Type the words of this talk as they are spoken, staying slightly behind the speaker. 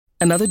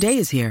Another day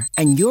is here,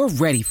 and you're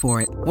ready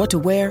for it. What to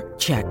wear?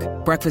 Check.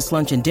 Breakfast,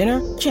 lunch, and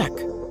dinner? Check.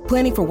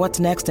 Planning for what's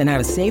next and how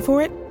to save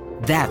for it?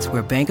 That's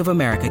where Bank of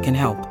America can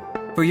help.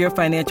 For your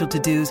financial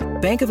to-dos,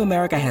 Bank of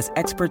America has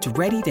experts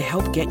ready to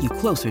help get you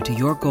closer to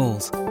your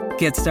goals.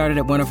 Get started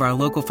at one of our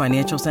local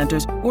financial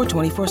centers or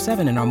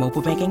 24/7 in our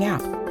mobile banking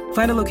app.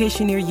 Find a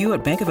location near you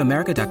at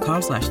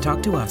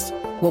bankofamerica.com/talktous.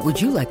 What would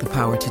you like the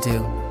power to do?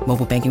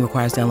 Mobile banking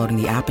requires downloading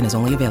the app and is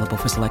only available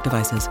for select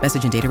devices.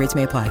 Message and data rates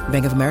may apply.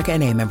 Bank of America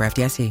N.A., member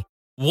FDIC.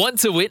 Want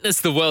to witness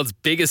the world's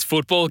biggest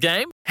football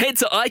game? Head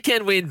to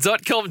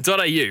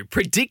iCanWin.com.au,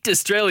 predict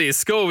Australia's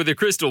score with a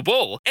crystal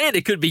ball, and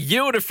it could be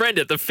you and a friend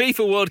at the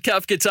FIFA World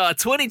Cup Qatar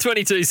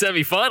 2022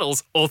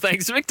 semi-finals, all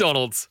thanks to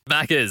McDonald's.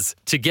 Maccas,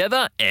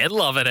 together and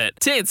loving it.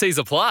 TNCs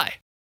apply.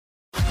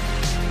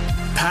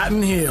 Pat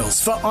and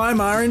Heels for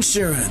IMAR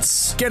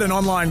Insurance. Get an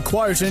online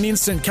quote and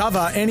instant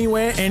cover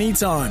anywhere,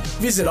 anytime.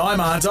 Visit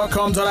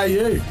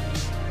imar.com.au.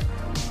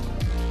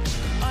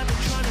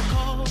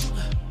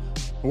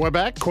 We're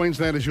back.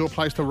 Queensland is your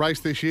place to race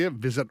this year.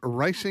 Visit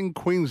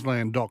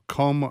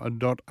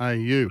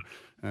racingqueensland.com.au.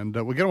 And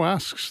we're going to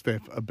ask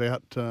Steph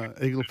about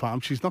Eagle Farm.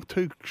 She's not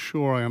too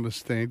sure I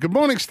understand. Good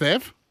morning,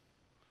 Steph.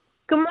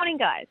 Good morning,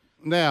 guys.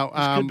 Now,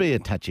 this could be a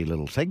touchy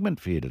little segment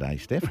for you today,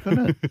 Steph,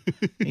 couldn't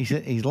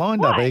it? He's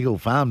lined up Eagle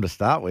Farm to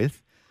start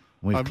with.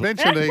 I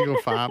mentioned Eagle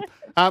Farm.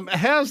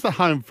 How's the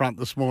home front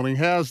this morning?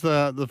 How's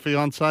the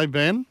fiancé,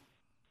 Ben?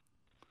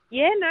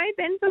 Yeah, no,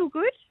 Ben's all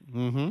good.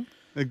 Mm-hmm.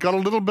 It got a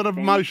little bit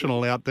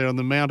emotional out there in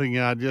the mounting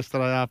yard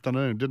yesterday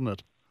afternoon, didn't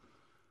it?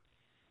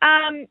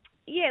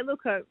 Yeah,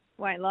 look, I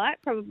won't lie, it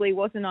probably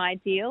wasn't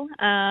ideal.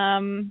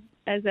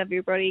 As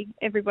everybody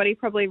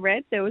probably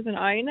read, there was an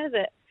owner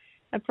that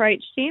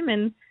approached him,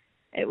 and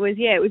it was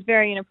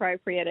very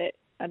inappropriate.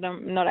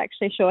 I'm not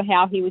actually sure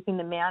how he was in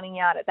the mounting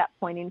yard at that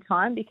point in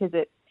time, because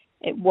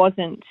he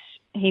wasn't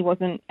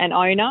an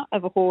owner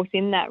of a horse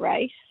in that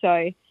race.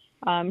 So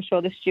I'm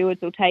sure the stewards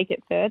will take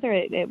it further.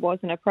 It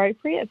wasn't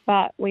appropriate,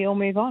 but we all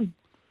move on.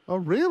 Oh,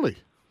 really?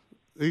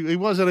 He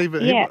wasn't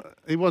even. Yeah.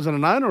 He wasn't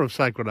an owner of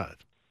Sacred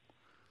Oath.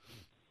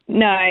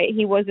 No,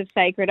 he was of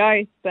Sacred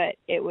Oath, but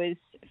it was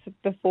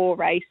before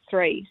race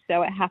 3,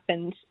 so it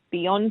happened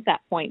beyond that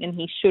point, and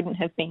he shouldn't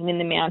have been in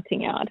the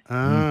mounting yard.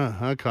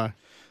 Ah, okay.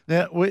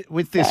 Now,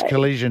 with this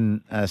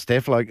collision,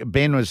 Steph, like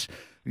Ben was,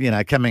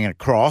 coming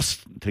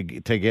across to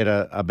get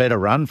a better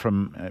run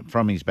from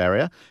his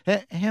barrier.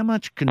 How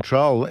much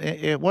control?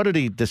 What did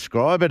he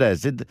describe it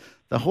as? Did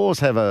the horse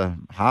have a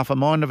half a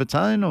mind of its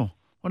own, or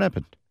what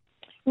happened?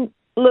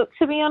 Look,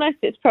 to be honest,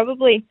 it's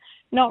probably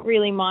not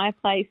really my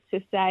place to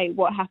say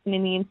what happened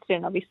in the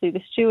incident. Obviously, the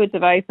stewards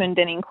have opened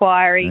an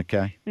inquiry.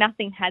 Okay.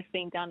 Nothing has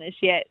been done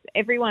as yet.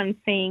 Everyone's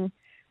seeing,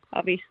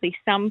 obviously,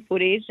 some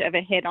footage of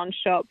a head-on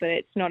shot, but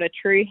it's not a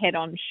true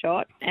head-on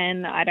shot,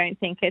 and I don't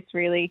think it's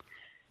really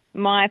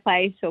my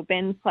place or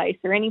Ben's place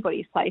or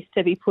anybody's place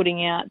to be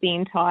putting out the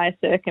entire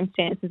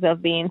circumstances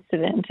of the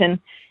incident. And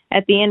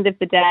at the end of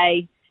the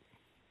day,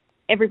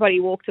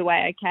 everybody walked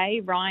away okay.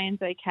 Ryan's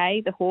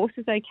okay. The horse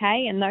is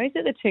okay. And those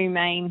are the two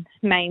main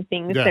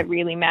things that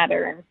really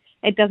matter. And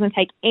it doesn't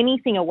take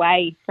anything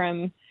away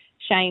from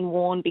Shane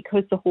Warne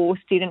because the horse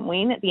didn't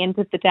win. At the end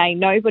of the day,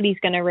 nobody's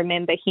going to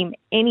remember him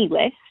any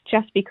less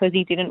just because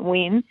he didn't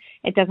win.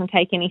 It doesn't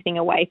take anything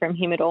away from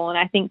him at all. And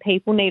I think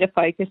people need to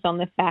focus on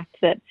the fact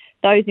that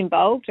those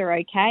involved are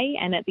okay.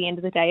 And at the end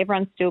of the day,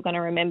 everyone's still going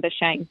to remember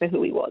Shane for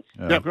who he was.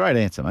 Oh, great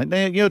answer, mate.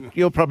 Now,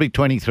 you're probably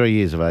 23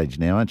 years of age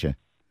now, aren't you?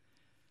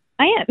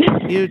 I am.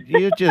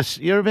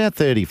 You're about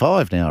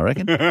 35 now, I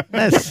reckon.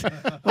 That's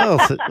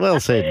well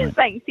said, mate.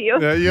 Thanks to you.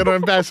 Yeah, you're an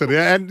ambassador,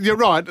 and you're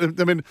right.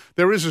 I mean,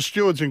 there is a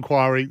stewards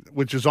inquiry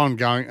which is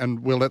ongoing,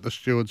 and we'll let the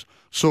stewards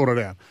sort it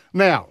out.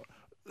 Now,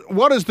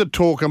 what is the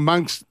talk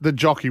amongst the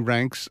jockey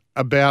ranks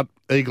about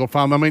Eagle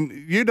Farm? I mean,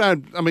 you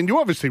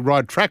obviously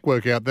ride track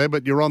work out there,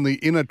 but you're on the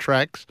inner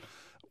tracks.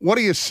 What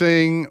are you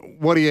seeing?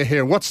 What are you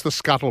hearing? What's the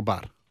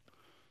scuttlebutt?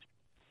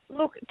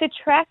 Look, the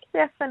track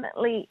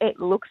definitely, it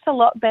looks a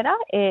lot better.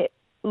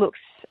 The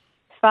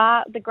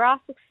grass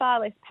looks far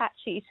less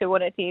patchy to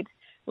what it did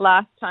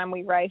last time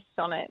we raced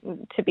on it.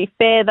 And to be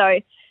fair, though,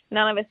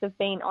 none of us have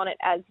been on it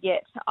as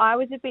yet. I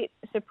was a bit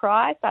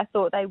surprised. I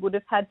thought they would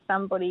have had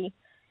somebody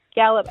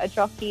a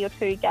jockey or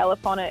two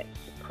gallop on it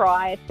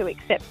prior to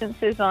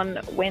acceptances on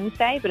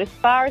Wednesday. But as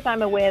far as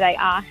I'm aware, they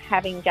are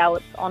having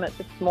gallops on it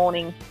this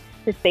morning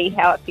to see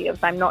how it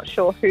feels. I'm not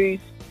sure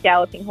who's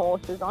galloping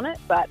horses on it,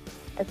 but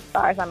as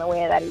far as I'm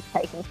aware, that is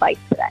taking place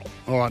today.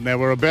 All right, now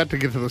we're about to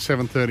get to the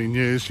 7:30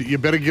 news. You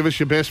better give us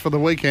your best for the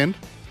weekend.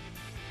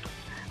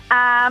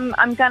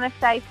 I'm going to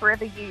say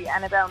Forever You,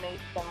 Annabelle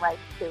Needson, race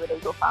 2 at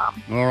Eagle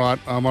Farm. All right,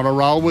 I'm on a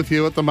roll with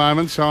you at the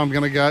moment, so I'm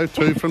going to go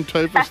 2 from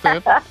 2 for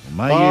Steph.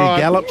 May you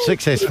gallop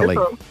successfully.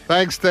 Beautiful.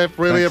 Thanks, Steph.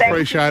 Really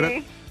appreciate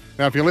Thank it.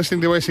 Now, if you're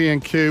listening to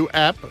SENQ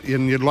app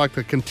and you'd like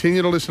to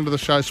continue to listen to the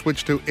show,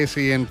 switch to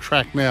SEN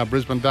Track Now,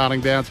 Brisbane,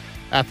 Darling Downs,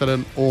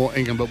 Atherton or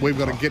Ingham. But we've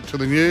got to get to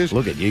the news.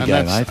 Look at you and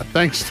go, that's mate.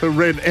 Thanks to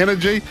Red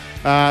Energy.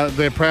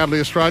 They're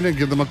proudly Australian.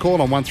 Give them a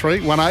call on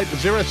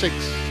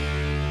 131806.